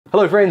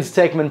Hello friends,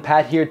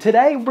 TECHMANPAT here.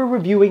 Today we're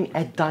reviewing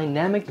a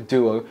dynamic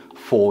duo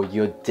for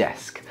your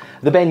desk.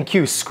 The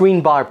BenQ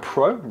ScreenBar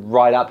Pro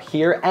right up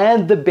here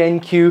and the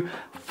BenQ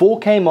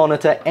 4K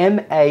monitor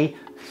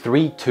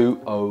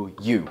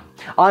MA320U.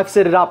 I've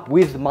set it up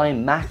with my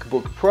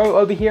MacBook Pro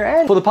over here,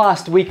 and for the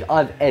past week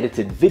I've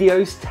edited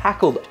videos,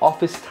 tackled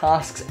office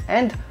tasks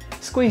and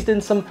squeezed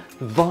in some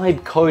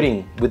vibe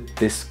coding with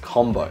this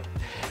combo.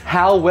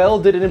 How well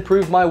did it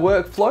improve my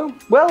workflow?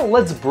 Well,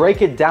 let's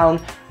break it down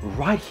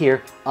right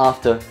here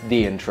after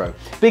the intro.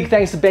 Big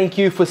thanks to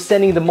BenQ for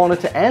sending the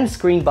monitor and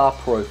ScreenBar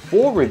Pro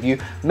for review.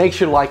 Make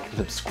sure to like and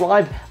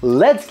subscribe.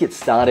 Let's get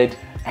started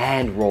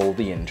and roll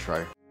the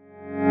intro.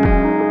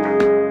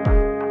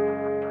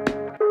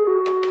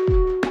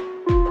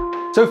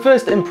 So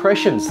first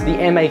impressions, the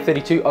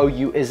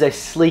MA320U is a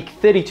sleek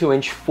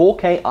 32-inch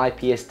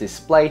 4K IPS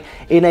display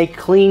in a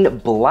clean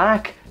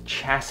black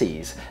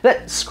chassis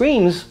that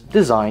screams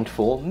designed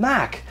for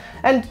Mac.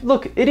 And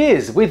look, it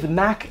is, with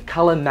Mac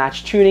color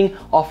match tuning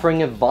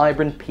offering a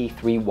vibrant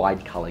P3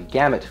 wide color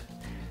gamut.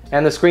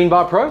 And the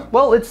ScreenBar Pro,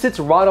 well, it sits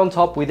right on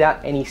top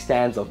without any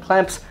stands or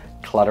clamps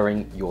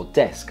cluttering your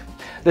desk.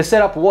 The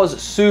setup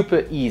was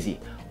super easy.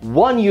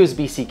 One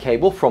USB-C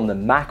cable from the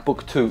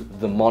MacBook to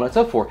the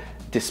monitor for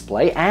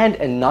display and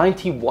a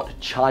 90-watt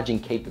charging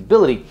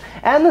capability,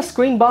 and the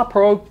ScreenBar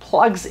Pro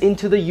plugs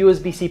into the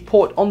USB-C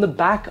port on the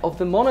back of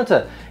the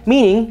monitor,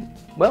 meaning,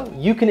 well,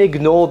 you can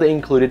ignore the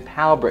included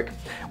power brick,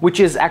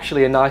 which is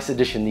actually a nice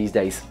addition these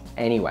days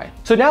anyway.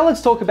 So now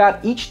let's talk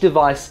about each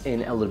device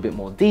in a little bit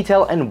more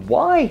detail and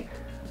why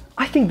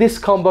I think this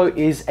combo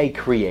is a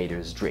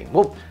creator's dream.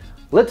 Well,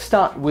 let's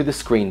start with the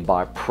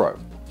ScreenBar Pro.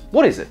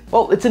 What is it?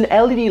 Well, it's an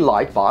LED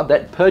light bar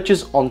that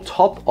perches on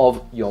top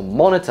of your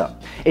monitor.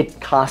 It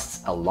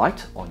casts a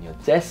light on your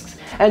desks,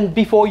 and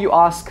before you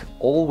ask,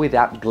 all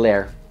without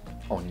glare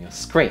on your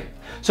screen.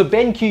 So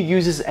BenQ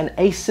uses an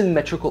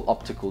asymmetrical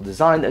optical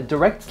design that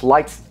directs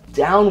lights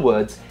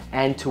downwards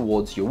and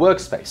towards your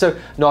workspace, so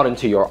not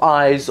into your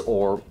eyes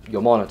or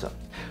your monitor.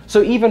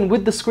 So even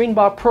with the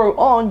ScreenBar Pro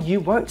on,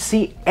 you won't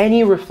see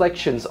any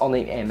reflections on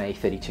the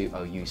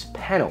MA320U's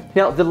panel.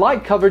 Now, the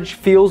light coverage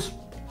feels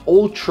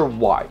ultra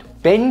wide.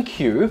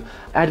 BenQ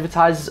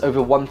advertises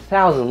over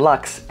 1000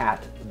 lux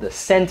at the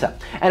center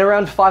and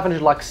around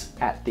 500 lux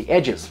at the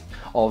edges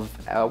of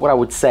what I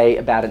would say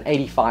about an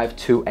 85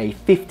 to a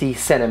 50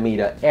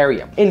 centimeter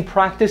area. In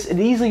practice, it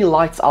easily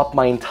lights up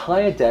my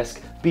entire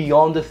desk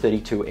beyond the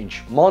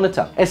 32-inch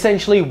monitor.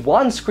 Essentially,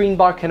 one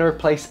ScreenBar can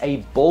replace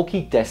a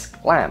bulky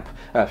desk lamp,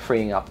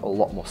 freeing up a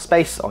lot more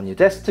space on your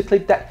desk to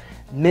keep that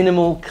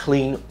minimal,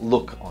 clean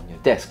look on your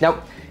desk.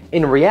 Now,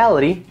 in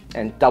reality,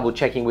 and double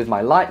checking with my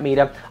light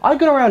meter, I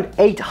got around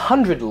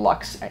 800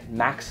 lux at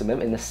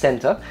maximum in the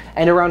center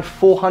and around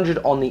 400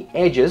 on the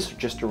edges,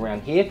 just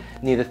around here,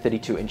 near the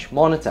 32-inch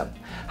monitor.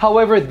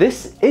 However,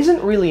 this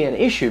isn't really an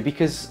issue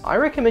because I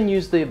recommend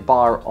use the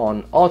bar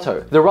on auto.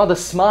 The rather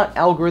smart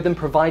algorithm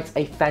provides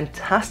a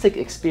fantastic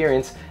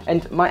experience,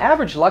 and my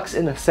average lux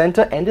in the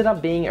center ended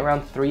up being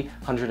around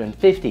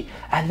 350,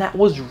 and that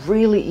was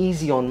really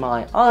easy on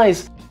my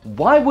eyes.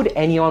 Why would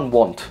anyone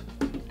want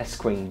a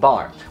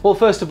ScreenBar? Well,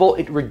 first of all,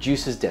 it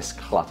reduces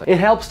desk clutter. It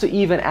helps to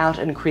even out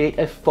and create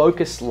a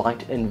focused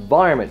light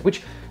environment,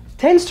 which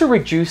tends to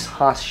reduce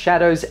harsh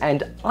shadows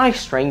and eye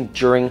strain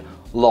during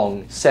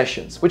long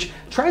sessions, which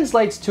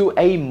translates to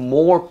a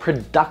more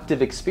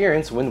productive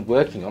experience when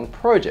working on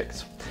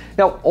projects.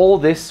 Now, all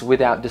this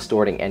without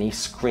distorting any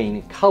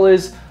screen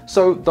colors,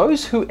 so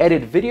those who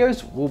edit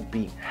videos will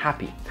be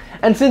happy.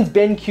 And since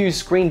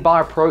BenQ's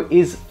ScreenBar Pro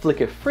is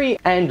flicker-free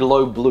and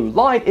low blue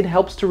light, it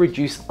helps to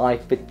reduce eye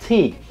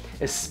fatigue,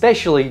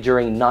 especially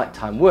during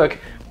nighttime work,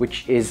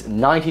 which is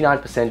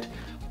 99%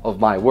 of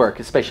my work,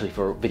 especially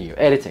for video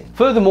editing.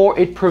 Furthermore,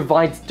 it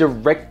provides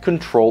direct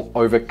control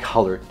over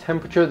color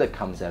temperature that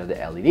comes out of the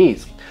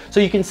LEDs. So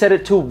you can set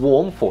it to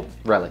warm for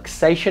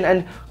relaxation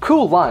and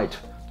cool light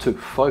to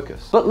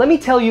focus. But let me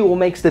tell you what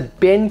makes the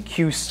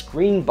BenQ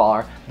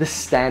ScreenBar the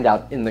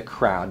standout in the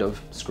crowd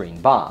of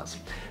ScreenBars.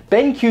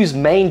 BenQ's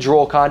main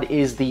drawcard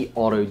is the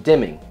auto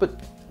dimming, but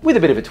with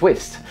a bit of a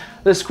twist.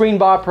 The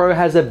ScreenBar Pro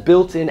has a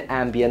built-in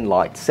ambient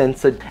light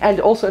sensor and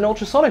also an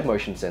ultrasonic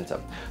motion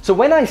sensor. So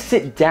when I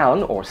sit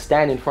down or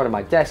stand in front of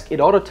my desk, it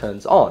auto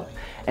turns on.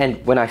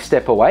 And when I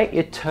step away,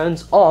 it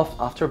turns off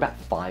after about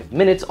 5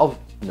 minutes of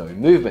no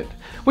movement,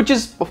 which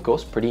is of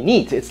course pretty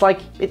neat. It's like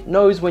it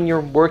knows when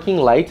you're working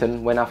late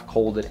and when I've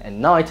called it at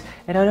night,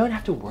 and I don't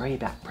have to worry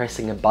about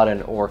pressing a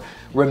button or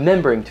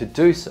remembering to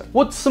do so.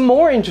 What's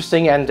more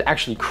interesting and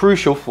actually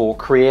crucial for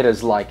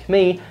creators like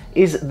me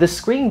is the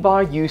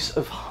ScreenBar use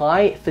of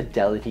high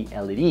fidelity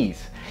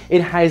LEDs.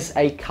 It has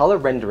a color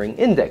rendering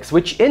index,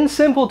 which in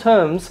simple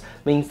terms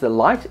means the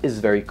light is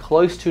very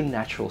close to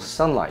natural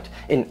sunlight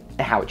in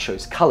how it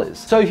shows colors.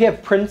 So if you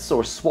have prints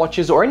or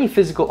swatches or any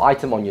physical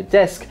item on your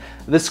desk,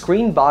 the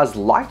screen bar's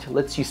light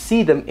lets you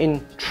see them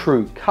in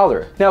true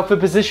color. Now for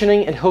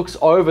positioning, it hooks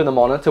over the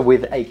monitor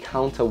with a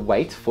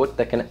counterweight foot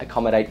that can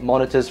accommodate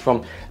monitors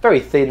from very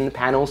thin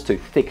panels to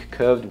thick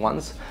curved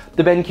ones.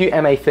 The BenQ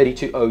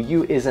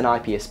MA320U is an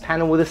IPS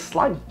panel with a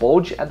slight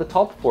bulge at the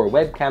top for a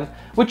webcam,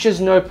 which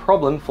is no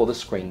problem for the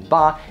screen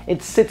bar.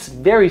 It sits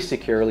very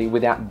securely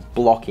without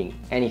blocking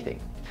anything.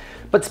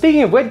 But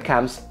speaking of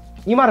webcams,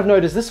 you might have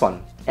noticed this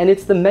one, and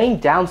it's the main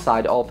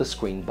downside of the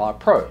ScreenBar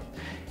Pro.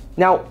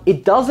 Now,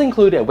 it does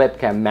include a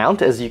webcam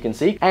mount, as you can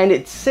see, and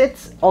it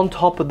sits on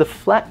top of the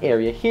flat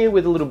area here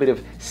with a little bit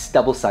of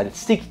double-sided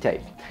sticky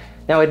tape.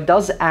 Now, it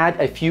does add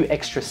a few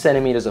extra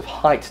centimeters of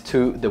height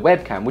to the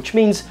webcam, which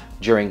means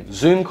during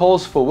Zoom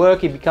calls for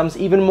work, it becomes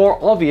even more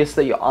obvious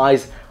that your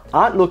eyes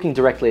aren't looking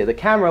directly at the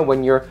camera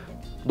when you're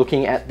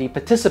looking at the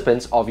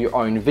participants of your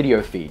own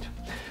video feed.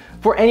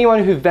 For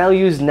anyone who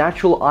values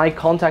natural eye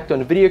contact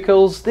on video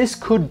calls, this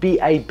could be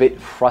a bit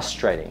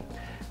frustrating.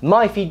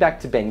 My feedback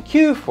to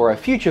BenQ for a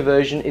future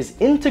version is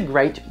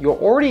integrate your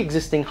already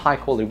existing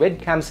high-quality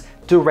webcams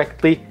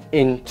directly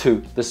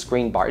into the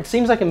screen bar. It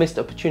seems like a missed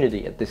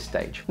opportunity at this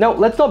stage. Now,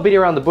 let's not beat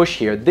around the bush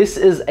here. This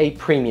is a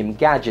premium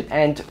gadget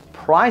and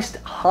priced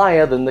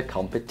higher than the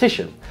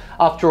competition.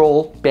 After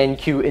all,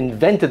 BenQ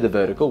invented the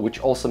vertical, which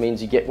also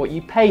means you get what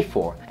you pay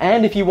for.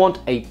 And if you want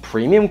a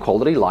premium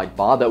quality light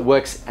bar that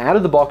works out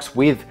of the box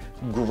with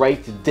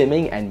great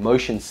dimming and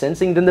motion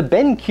sensing, then the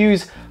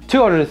BenQ's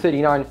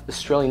 $239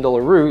 Australian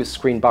dollar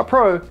Screen Bar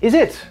Pro is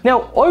it.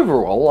 Now,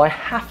 overall, I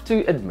have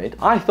to admit,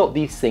 I thought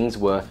these things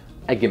were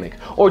a gimmick,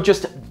 or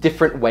just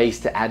different ways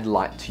to add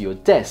light to your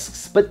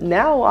desks. But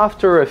now,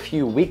 after a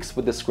few weeks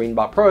with the Screen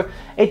Bar Pro,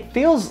 it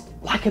feels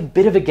like a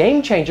bit of a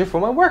game changer for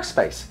my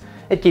workspace.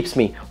 It keeps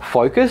me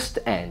focused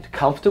and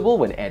comfortable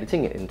when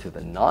editing it into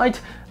the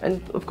night,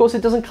 and of course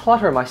it doesn't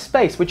clutter my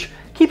space, which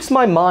keeps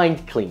my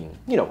mind clean.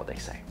 You know what they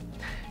say.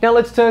 Now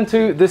let's turn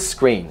to the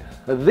screen.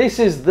 This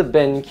is the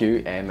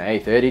BenQ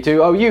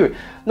MA320U.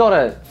 Not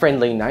a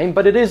friendly name,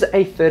 but it is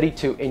a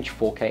 32-inch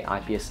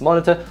 4K IPS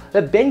monitor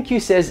that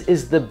BenQ says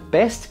is the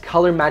best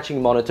color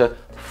matching monitor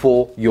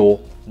for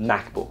your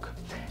MacBook.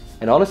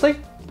 And honestly,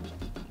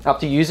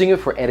 after using it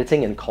for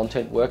editing and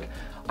content work,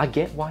 I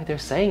get why they're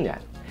saying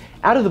that.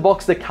 Out of the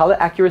box, the color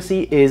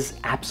accuracy is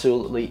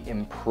absolutely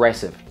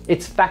impressive.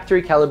 It's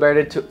factory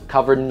calibrated to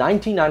cover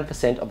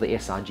 99% of the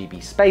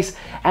sRGB space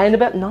and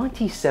about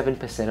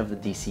 97% of the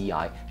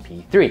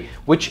DCI-P3,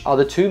 which are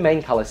the two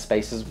main color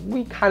spaces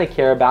we kind of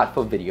care about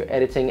for video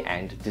editing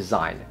and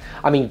design.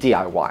 I mean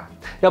DIY.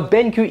 Now,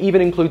 BenQ even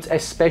includes a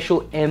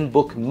special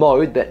MBook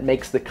mode that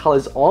makes the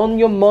colors on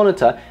your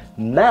monitor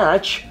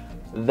match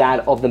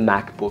that of the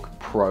MacBook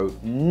Pro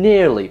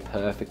nearly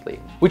perfectly.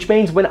 Which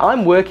means when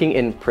I'm working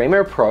in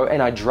Premiere Pro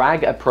and I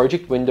drag a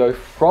project window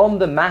from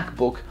the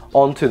MacBook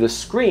onto the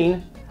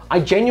screen, I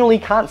genuinely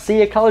can't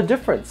see a color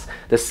difference.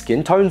 The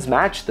skin tones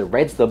match, the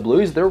reds, the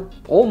blues, they're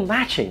all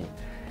matching.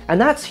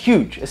 And that's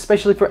huge,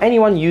 especially for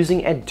anyone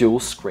using a dual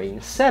screen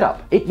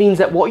setup. It means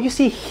that what you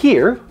see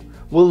here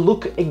will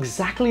look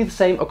exactly the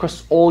same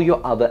across all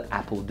your other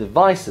Apple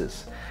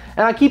devices.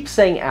 And I keep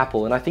saying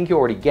Apple, and I think you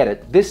already get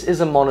it. This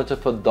is a monitor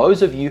for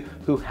those of you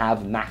who have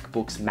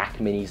MacBooks, Mac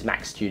Minis,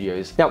 Mac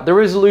Studios. Now, the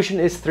resolution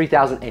is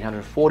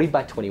 3840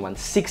 by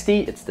 2160.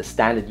 It's the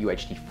standard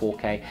UHD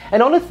 4K.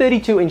 And on a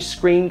 32-inch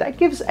screen, that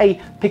gives a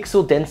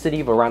pixel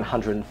density of around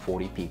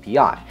 140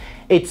 ppi.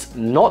 It's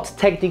not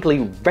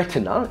technically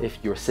Retina if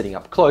you're sitting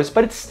up close,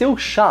 but it's still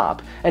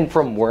sharp. And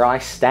from where I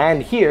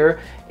stand here,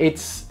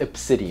 it's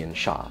Obsidian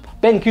sharp.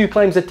 BenQ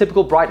claims a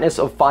typical brightness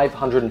of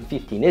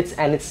 550 nits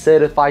and it's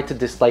certified to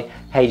display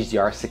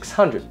HDR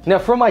 600. Now,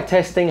 from my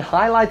testing,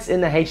 highlights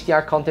in the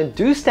HDR content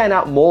do stand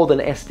out more than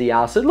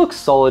SDR, so it looks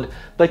solid,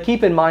 but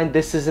keep in mind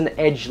this is an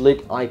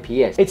edge-lit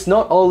IPS. It's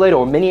not OLED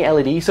or mini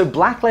LED, so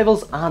black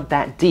levels aren't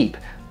that deep.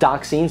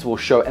 Dark scenes will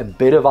show a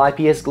bit of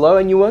IPS glow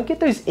and you won't get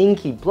those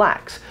inky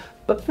blacks.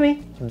 But for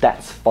me,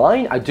 that's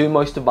fine. I do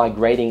most of my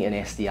grading in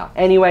SDR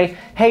anyway.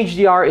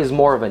 HDR is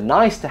more of a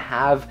nice to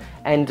have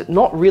and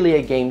not really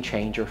a game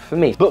changer for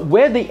me. But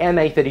where the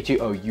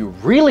MA320U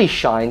really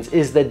shines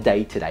is the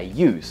day-to-day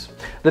use.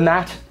 The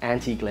matte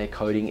anti-glare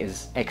coating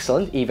is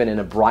excellent, even in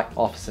a bright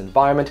office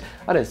environment.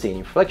 I don't see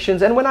any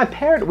reflections, and when I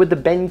pair it with the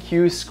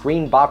BenQ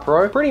ScreenBar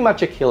Pro, pretty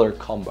much a killer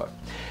combo.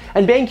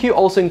 And BenQ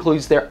also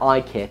includes their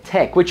eye care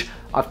tech, which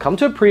I've come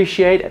to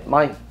appreciate at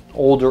my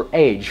older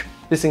age.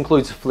 This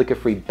includes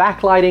flicker-free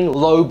backlighting,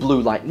 low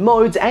blue light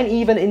modes, and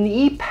even an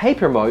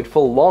e-paper mode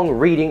for long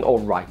reading or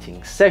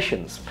writing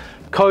sessions.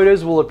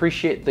 Coders will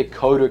appreciate the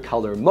coder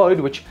color mode,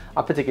 which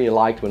I particularly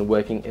liked when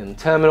working in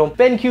terminal.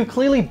 BenQ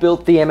clearly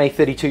built the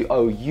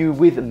MA320U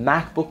with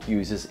MacBook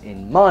users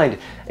in mind.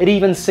 It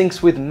even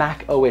syncs with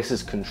Mac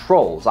OS's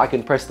controls. I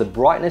can press the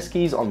brightness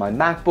keys on my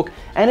MacBook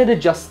and it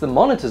adjusts the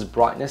monitor's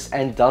brightness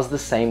and does the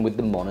same with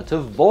the monitor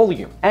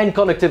volume. And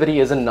connectivity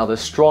is another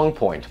strong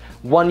point.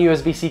 One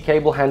USB-C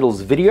cable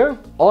handles video,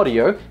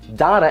 audio,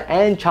 data,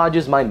 and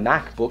charges my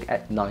MacBook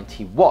at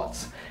 90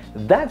 watts.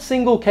 That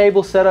single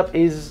cable setup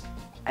is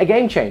a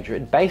game changer.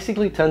 It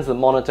basically turns the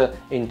monitor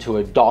into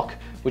a dock,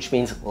 which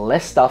means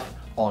less stuff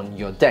on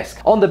your desk.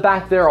 On the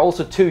back, there are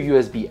also two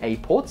USB-A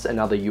ports,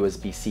 another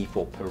USB-C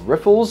for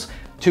peripherals,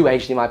 two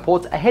HDMI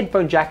ports, a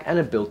headphone jack, and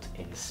a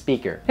built-in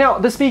speaker. Now,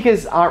 the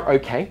speakers are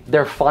okay.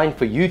 They're fine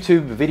for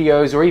YouTube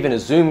videos or even a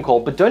Zoom call,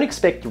 but don't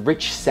expect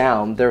rich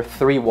sound. They're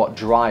 3-watt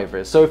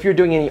drivers. So if you're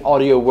doing any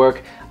audio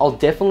work, I'll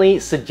definitely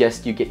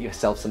suggest you get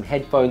yourself some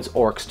headphones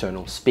or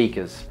external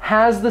speakers.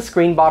 Has the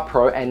ScreenBar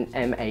Pro and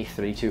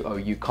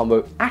MA320U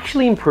combo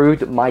actually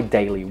improved my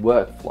daily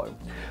workflow?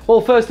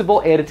 Well, first of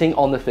all, editing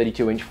on the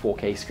 32-inch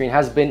 4K screen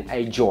has been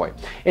a joy.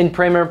 In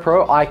Premiere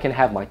Pro, I can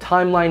have my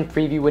timeline,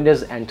 preview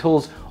windows, and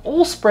tools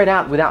all spread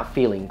out without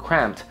feeling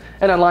cramped.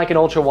 And unlike an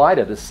ultra-wide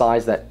at a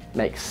size that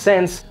makes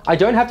sense, I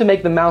don't have to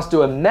make the mouse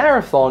do a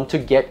marathon to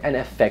get an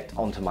effect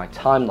onto my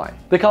timeline.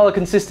 The color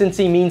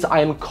consistency means I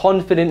am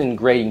confident in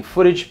grading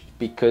footage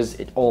because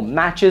it all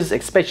matches,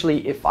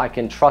 especially if I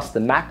can trust the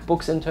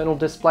MacBook's internal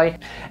display.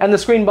 And the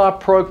ScreenBar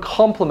Pro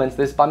complements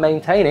this by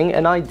maintaining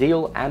an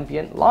ideal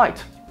ambient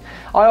light.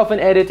 I often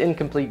edit in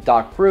complete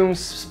dark rooms,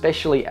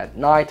 especially at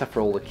night after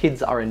all the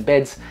kids are in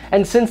beds,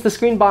 and since the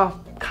ScreenBar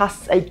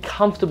casts a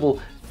comfortable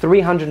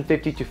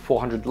 350 to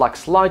 400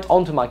 lux light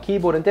onto my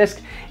keyboard and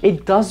desk,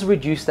 it does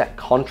reduce that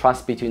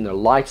contrast between the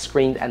light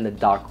screen and the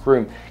dark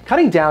room,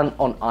 cutting down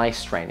on eye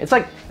strain. It's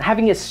like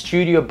having a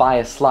studio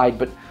bias slide,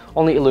 but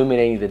only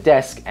illuminating the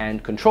desk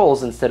and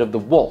controls instead of the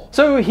wall.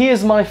 So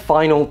here's my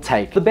final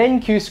take. The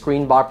BenQ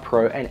ScreenBar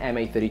Pro and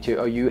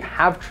MA320U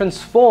have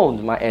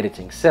transformed my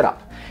editing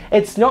setup.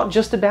 It's not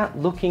just about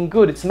looking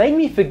good, it's made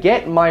me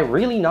forget my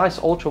really nice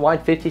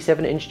ultra-wide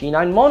 57-inch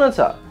G9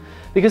 monitor.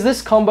 Because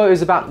this combo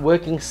is about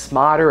working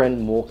smarter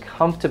and more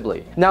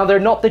comfortably. Now, they're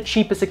not the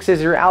cheapest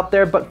accessory out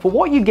there, but for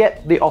what you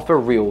get, they offer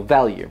real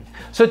value.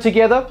 So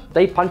together,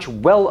 they punch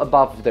well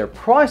above their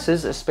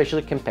prices,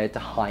 especially compared to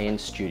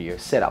high-end studio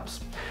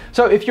setups.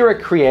 So if you're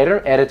a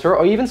creator, editor,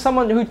 or even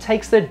someone who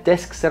takes their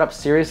desk setup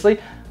seriously,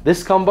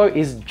 this combo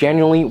is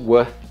genuinely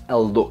worth a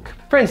look.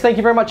 Friends, thank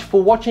you very much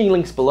for watching.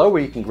 Links below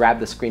where you can grab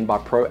the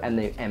ScreenBar Pro and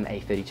the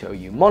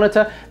MA320U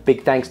monitor.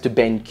 Big thanks to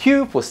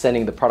BenQ for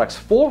sending the products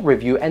for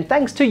review, and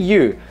thanks to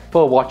you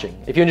for watching.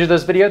 If you enjoyed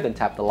this video, then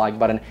tap the like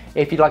button.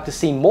 If you'd like to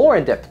see more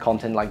in-depth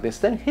content like this,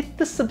 then hit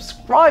the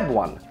subscribe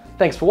one.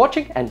 Thanks for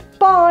watching, and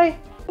bye!